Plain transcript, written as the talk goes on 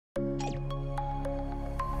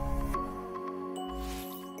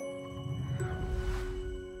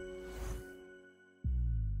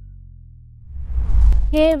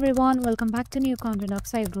Hey everyone, welcome back to new content of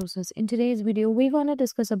Cybrosys. In today's video, we're going to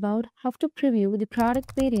discuss about how to preview the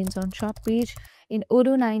product variants on shop page in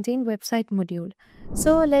Odoo 19 website module.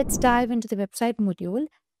 So let's dive into the website module,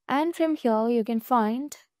 and from here you can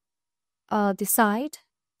find the site.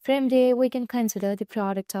 From there we can consider the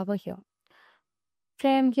product over here.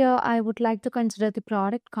 From here I would like to consider the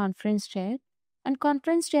product conference chair, and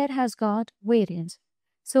conference chair has got variants.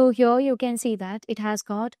 So here you can see that it has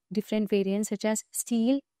got different variants such as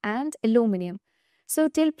steel and aluminum. So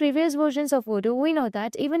till previous versions of Odoo, we know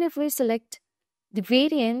that even if we select the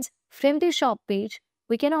variants from the shop page,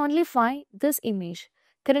 we can only find this image.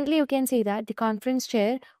 Currently you can see that the conference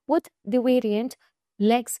chair with the variant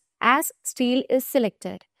legs as steel is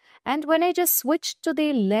selected. And when I just switch to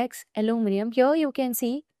the legs aluminum, here you can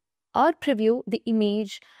see or preview the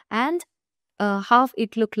image and how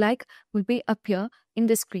it look like will be appear in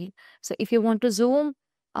the screen. So if you want to zoom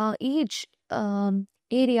each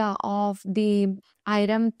area of the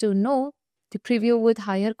item to know the preview with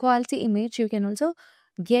higher quality image, you can also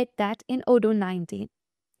get that in Odoo 19.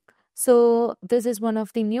 So this is one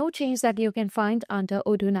of the new changes that you can find under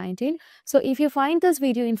Odoo 19. So if you find this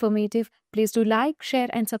video informative, please do like, share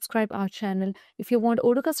and subscribe our channel. If you want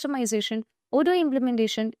Odoo customization, Odoo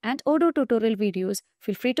implementation and Odoo tutorial videos,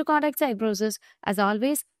 feel free to contact Cybrosys. As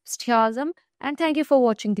always, stay awesome and thank you for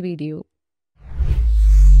watching the video.